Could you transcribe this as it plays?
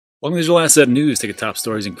Welcome to Digital Asset News. Take the top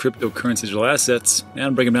stories in cryptocurrency digital assets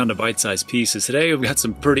and break them down to bite-sized pieces. Today we've got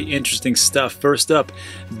some pretty interesting stuff. First up,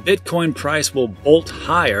 Bitcoin price will bolt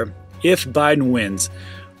higher if Biden wins.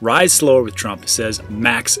 Rise slower with Trump, says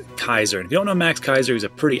Max Keiser. And if you don't know Max Keiser, he's a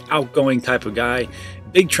pretty outgoing type of guy,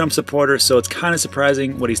 big Trump supporter, so it's kind of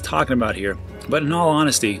surprising what he's talking about here. But in all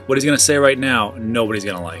honesty, what he's going to say right now, nobody's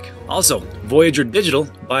going to like. Also, Voyager Digital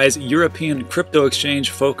buys European crypto exchange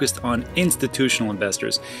focused on institutional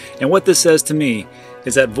investors. And what this says to me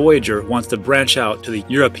is that Voyager wants to branch out to the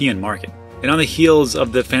European market. And on the heels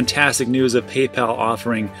of the fantastic news of PayPal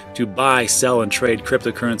offering to buy, sell, and trade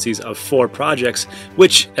cryptocurrencies of 4 projects,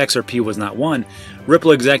 which XRP was not one,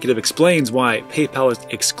 Ripple executive explains why PayPal is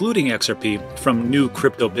excluding XRP from new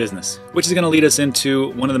crypto business, which is going to lead us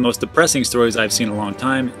into one of the most depressing stories I've seen in a long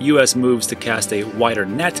time. US moves to cast a wider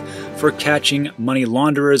net for catching money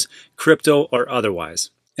launderers, crypto or otherwise.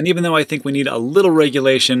 And even though I think we need a little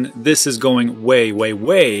regulation, this is going way, way,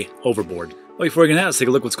 way overboard. Well, before we get into that, let's take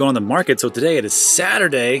a look at what's going on in the market. So today it is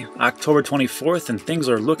Saturday, October 24th, and things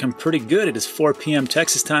are looking pretty good. It is 4 p.m.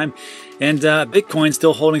 Texas time, and Bitcoin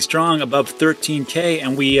still holding strong above 13K,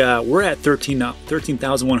 and we're at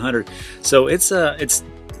 13,100. So it's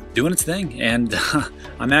doing its thing, and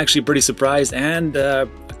I'm actually pretty surprised and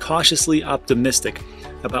cautiously optimistic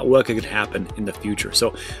about what could happen in the future.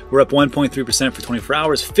 So we're up 1.3% for 24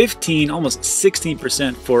 hours, 15, almost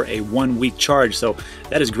 16% for a 1-week charge. So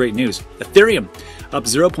that is great news. Ethereum up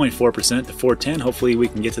 0.4% to 410. Hopefully we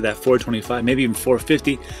can get to that 425, maybe even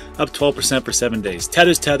 450, up 12% for 7 days.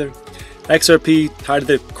 Tether's Tether. XRP tied to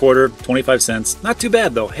the quarter, 25 cents. Not too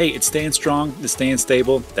bad though. Hey, it's staying strong, it's staying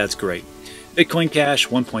stable. That's great. Bitcoin Cash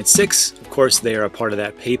 1.6. Of course, they are a part of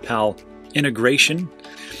that PayPal integration.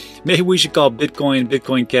 Maybe we should call Bitcoin,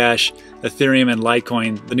 Bitcoin Cash, Ethereum, and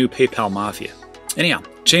Litecoin the new PayPal mafia. Anyhow,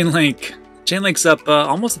 Chainlink's up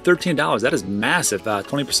almost to $13. That is massive,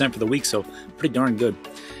 20% for the week, so pretty darn good.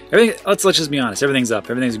 Everything. Let's just be honest. Everything's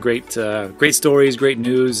up. Everything's great. Great stories, great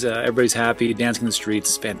news. Everybody's happy, dancing in the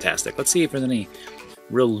streets. Fantastic. Let's see if there's any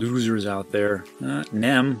real losers out there.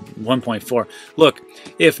 NEM 1.4. Look,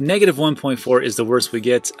 if negative 1.4 is the worst we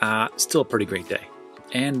get, still a pretty great day.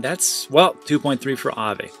 And that's, well, 2.3 for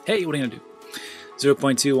Aave. Hey, what are you going to do?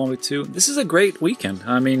 0.2, 1.2. This is a great weekend.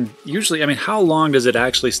 I mean, usually, how long does it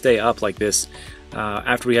actually stay up like this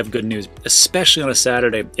after we have good news, especially on a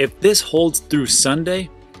Saturday? If this holds through Sunday,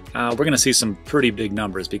 we're going to see some pretty big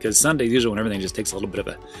numbers, because Sunday is usually when everything just takes a little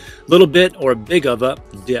bit or a big of a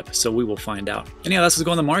dip. So we will find out. Anyhow, that's what's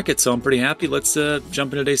going on in the market. So I'm pretty happy. Let's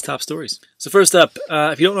jump into today's top stories. So first up,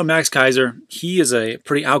 if you don't know Max Keiser, he is a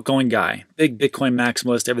pretty outgoing guy, big Bitcoin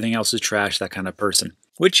maximalist. Everything else is trash, that kind of person.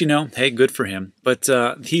 Which, hey, good for him. But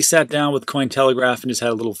he sat down with Cointelegraph and just had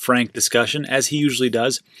a little frank discussion, as he usually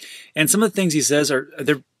does. And some of the things he says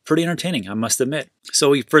they're pretty entertaining, I must admit.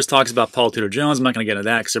 So he first talks about Paul Tudor Jones. I'm not going to get into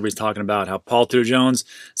that because everybody's talking about how Paul Tudor Jones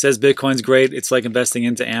says Bitcoin's great. It's like investing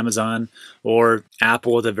into Amazon or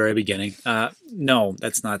Apple at the very beginning. No,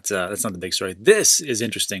 that's not the big story. This is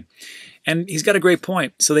interesting. And he's got a great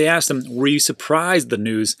point. So they asked him, were you surprised at the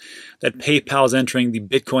news that PayPal is entering the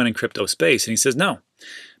Bitcoin and crypto space? And he says, no.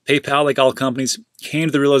 PayPal, like all companies, came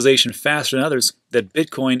to the realization faster than others that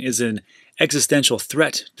Bitcoin is an existential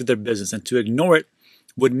threat to their business, and to ignore it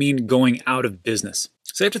would mean going out of business.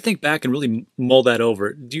 So you have to think back and really mull that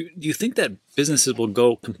over. Do you think that businesses will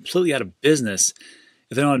go completely out of business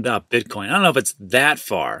if they don't adopt Bitcoin? I don't know if it's that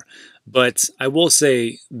far, but I will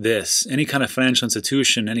say this. Any kind of financial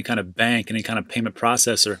institution, any kind of bank, any kind of payment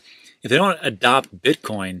processor, if they don't adopt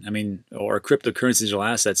Bitcoin, or cryptocurrency digital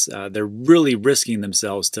assets, they're really risking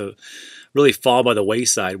themselves to really fall by the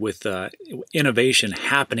wayside with innovation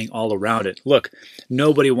happening all around it. Look,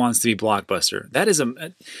 nobody wants to be Blockbuster. That is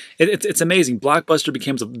it's amazing. Blockbuster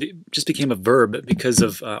just became a verb because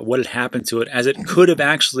of what had happened to it, as it could have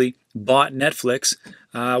actually bought Netflix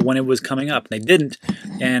when it was coming up. They didn't,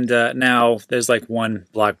 and now there's like one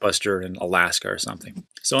Blockbuster in Alaska or something.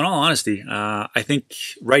 So in all honesty, I think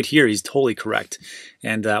right here he's totally correct,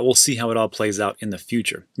 and we'll see how it all plays out in the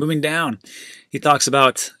future. Moving down, he talks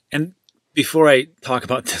about, and before I talk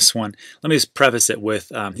about this one, let me just preface it with,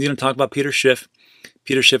 he's going to talk about Peter Schiff.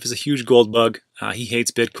 Peter Schiff is a huge gold bug. He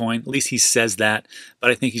hates Bitcoin. At least he says that.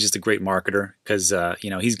 But I think he's just a great marketer because,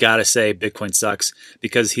 he's got to say Bitcoin sucks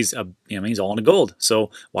because he's all into gold.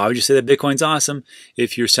 So why would you say that Bitcoin's awesome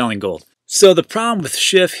if you're selling gold? So the problem with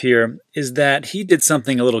Schiff here is that he did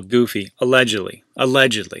something a little goofy, allegedly.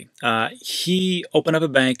 He opened up a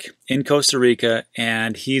bank in Costa Rica,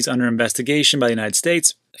 and he's under investigation by the United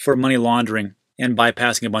States for money laundering. and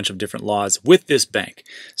bypassing a bunch of different laws with this bank.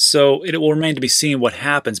 So it will remain to be seen what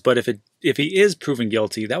happens, but if he is proven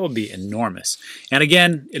guilty, that would be enormous. And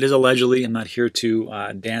again, it is allegedly. I'm not here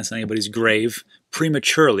to dance on anybody's grave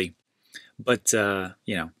prematurely, but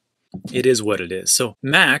you know, it is what it is. So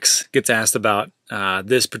Max gets asked about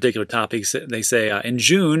this particular topic. They say, in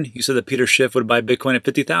June, you said that Peter Schiff would buy Bitcoin at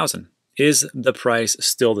 50,000. Is the price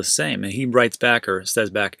still the same? And he writes back, or says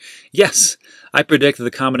back, yes, I predict that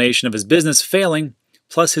the combination of his business failing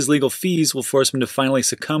plus his legal fees will force him to finally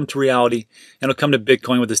succumb to reality, and he'll come to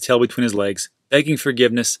Bitcoin with his tail between his legs, begging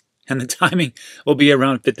forgiveness, and the timing will be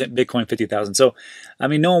around Bitcoin 50,000. So, I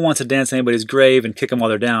mean, no one wants to dance on anybody's grave and kick them while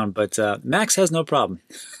they're down, but Max has no problem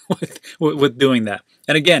with doing that.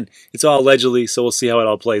 And again, it's all allegedly, so we'll see how it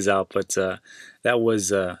all plays out, but that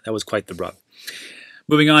was quite the rub.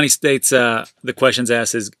 Moving on, he states, the questions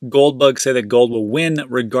asked is, Goldbug say that gold will win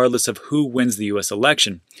regardless of who wins the U.S.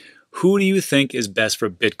 election. Who do you think is best for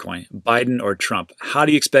Bitcoin, Biden or Trump? How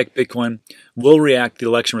do you expect Bitcoin will react to the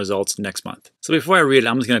election results next month? So before I read it,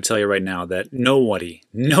 I'm just going to tell you right now that nobody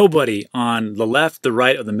on the left, the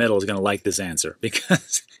right, or the middle is going to like this answer,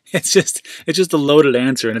 because it's just a loaded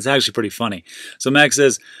answer, and it's actually pretty funny. So Max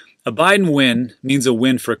says, a Biden win means a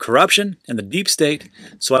win for corruption and the deep state,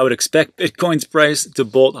 so I would expect Bitcoin's price to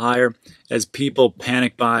bolt higher as people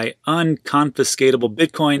panic buy unconfiscatable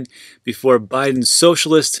Bitcoin before Biden's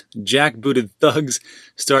socialist, jackbooted thugs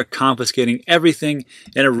start confiscating everything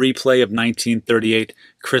in a replay of 1938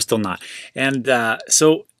 Kristallnacht. And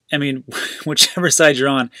so, I mean, whichever side you're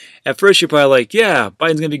on, at first you're probably like, yeah,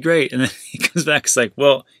 Biden's going to be great. And then he comes back, it's like,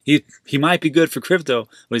 well, he might be good for crypto,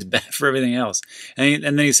 but he's bad for everything else. And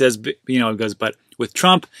then he says, you know, it goes, but with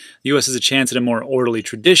Trump, the U.S. has a chance at a more orderly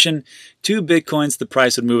tradition. 2 Bitcoins, the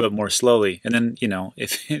price would move up more slowly. And then, you know,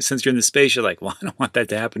 since you're in the space, you're like, well, I don't want that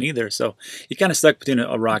to happen either. So you're kind of stuck between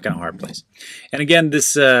a rock and a hard place. And again,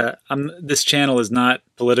 this channel is not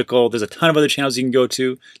political. There's a ton of other channels you can go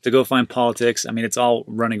to go find politics. I mean, it's all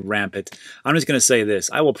running rampant. I'm just going to say this.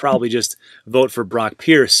 I will probably just vote for Brock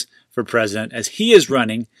Pierce for president, as he is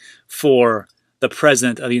running for the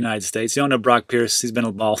president of the United States. You don't know Brock Pierce. He's been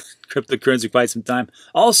involved in cryptocurrency quite some time.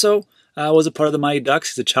 Also, was a part of the Mighty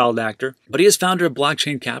Ducks. He's a child actor, but he is founder of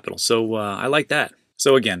Blockchain Capital. So I like that.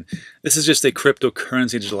 So again, this is just a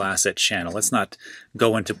cryptocurrency digital asset channel. Let's not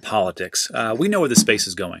go into politics. We know where the space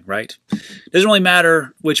is going, right? It doesn't really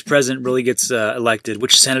matter which president really gets elected,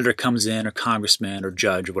 which senator comes in, or congressman, or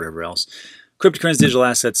judge, or whatever else. Cryptocurrency digital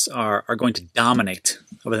assets are going to dominate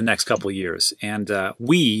over the next couple of years. And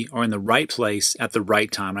we are in the right place at the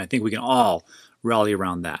right time. And I think we can all rally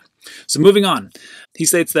around that. So moving on, he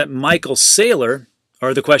states that Michael Saylor,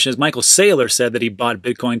 or the question is, Michael Saylor said that he bought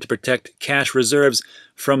Bitcoin to protect cash reserves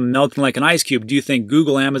from melting like an ice cube. Do you think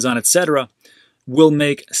Google, Amazon, etc. will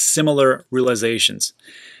make similar realizations?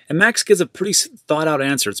 And Max gives a pretty thought-out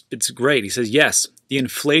answer. It's great. He says, yes, the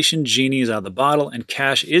inflation genie is out of the bottle and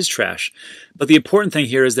cash is trash. But the important thing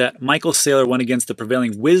here is that Michael Saylor went against the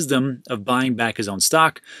prevailing wisdom of buying back his own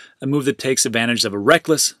stock, a move that takes advantage of a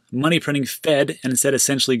reckless, money-printing Fed and instead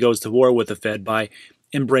essentially goes to war with the Fed by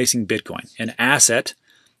embracing Bitcoin, an asset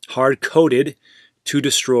hard-coded to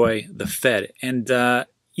destroy the Fed. And,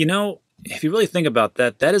 you know, if you really think about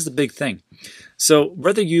that, that is the big thing. So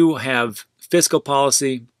whether you have fiscal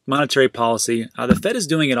policy, monetary policy, the Fed is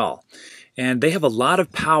doing it all. And they have a lot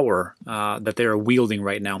of power that they are wielding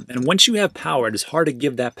right now. And once you have power, it is hard to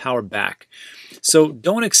give that power back. So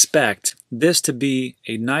don't expect this to be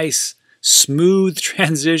a nice, smooth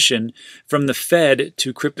transition from the Fed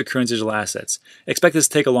to cryptocurrency digital assets. Expect this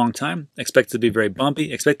to take a long time. Expect it to be very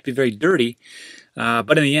bumpy. Expect it to be very dirty.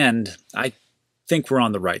 But in the end, I think we're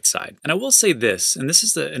on the right side. And I will say this, and this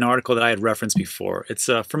is an article that I had referenced before. It's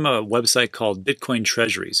from a website called Bitcoin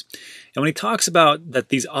Treasuries. And when he talks about that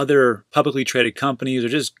these other publicly traded companies or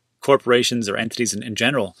just corporations or entities in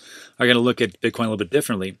general are going to look at Bitcoin a little bit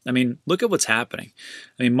differently, I mean, look at what's happening.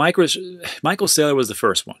 I mean, Michael Saylor was the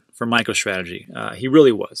first one for MicroStrategy. He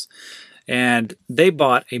really was. And they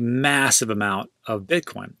bought a massive amount of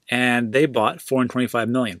Bitcoin, and they bought 425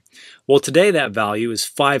 million. Well, today that value is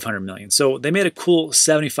 500 million. So they made a cool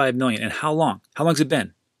 75 million. And how long? How long's it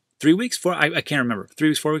been? 3 weeks? 4? I can't remember. 3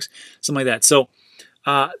 weeks, 4 weeks? Something like that. So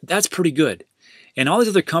that's pretty good. And all these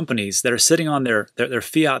other companies that are sitting on their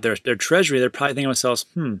fiat, their treasury, they're probably thinking to themselves,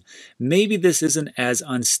 maybe this isn't as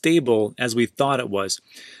unstable as we thought it was.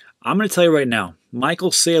 I'm going to tell you right now,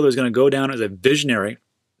 Michael Saylor is going to go down as a visionary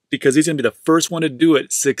because he's going to be the first one to do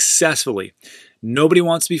it successfully. Nobody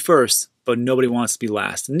wants to be first, but nobody wants to be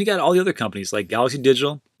last. And you got all the other companies like Galaxy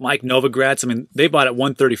Digital, Mike Novogratz. I mean, they bought at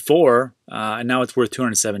 134, and now it's worth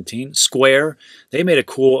 217. Square, they made a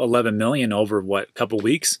cool 11 million over what, a couple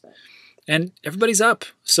weeks, and everybody's up.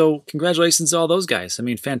 So congratulations to all those guys. I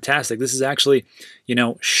mean, fantastic. This is actually, you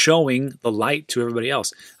know, showing the light to everybody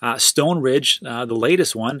else. Stone Ridge, the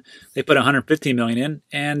latest one, they put 115 million in,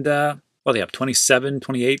 and well, they up 27,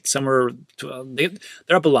 28, somewhere. They're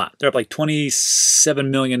up a lot. They're up like $27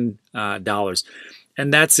 million,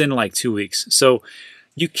 and that's in like 2 weeks. So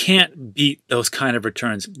you can't beat those kind of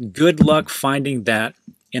returns. Good luck finding that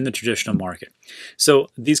in the traditional market. So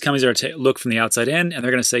these companies are to look from the outside in, and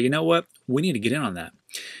they're going to say, you know what, we need to get in on that.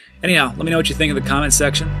 Anyhow, let me know what you think in the comment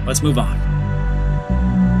section. Let's move on.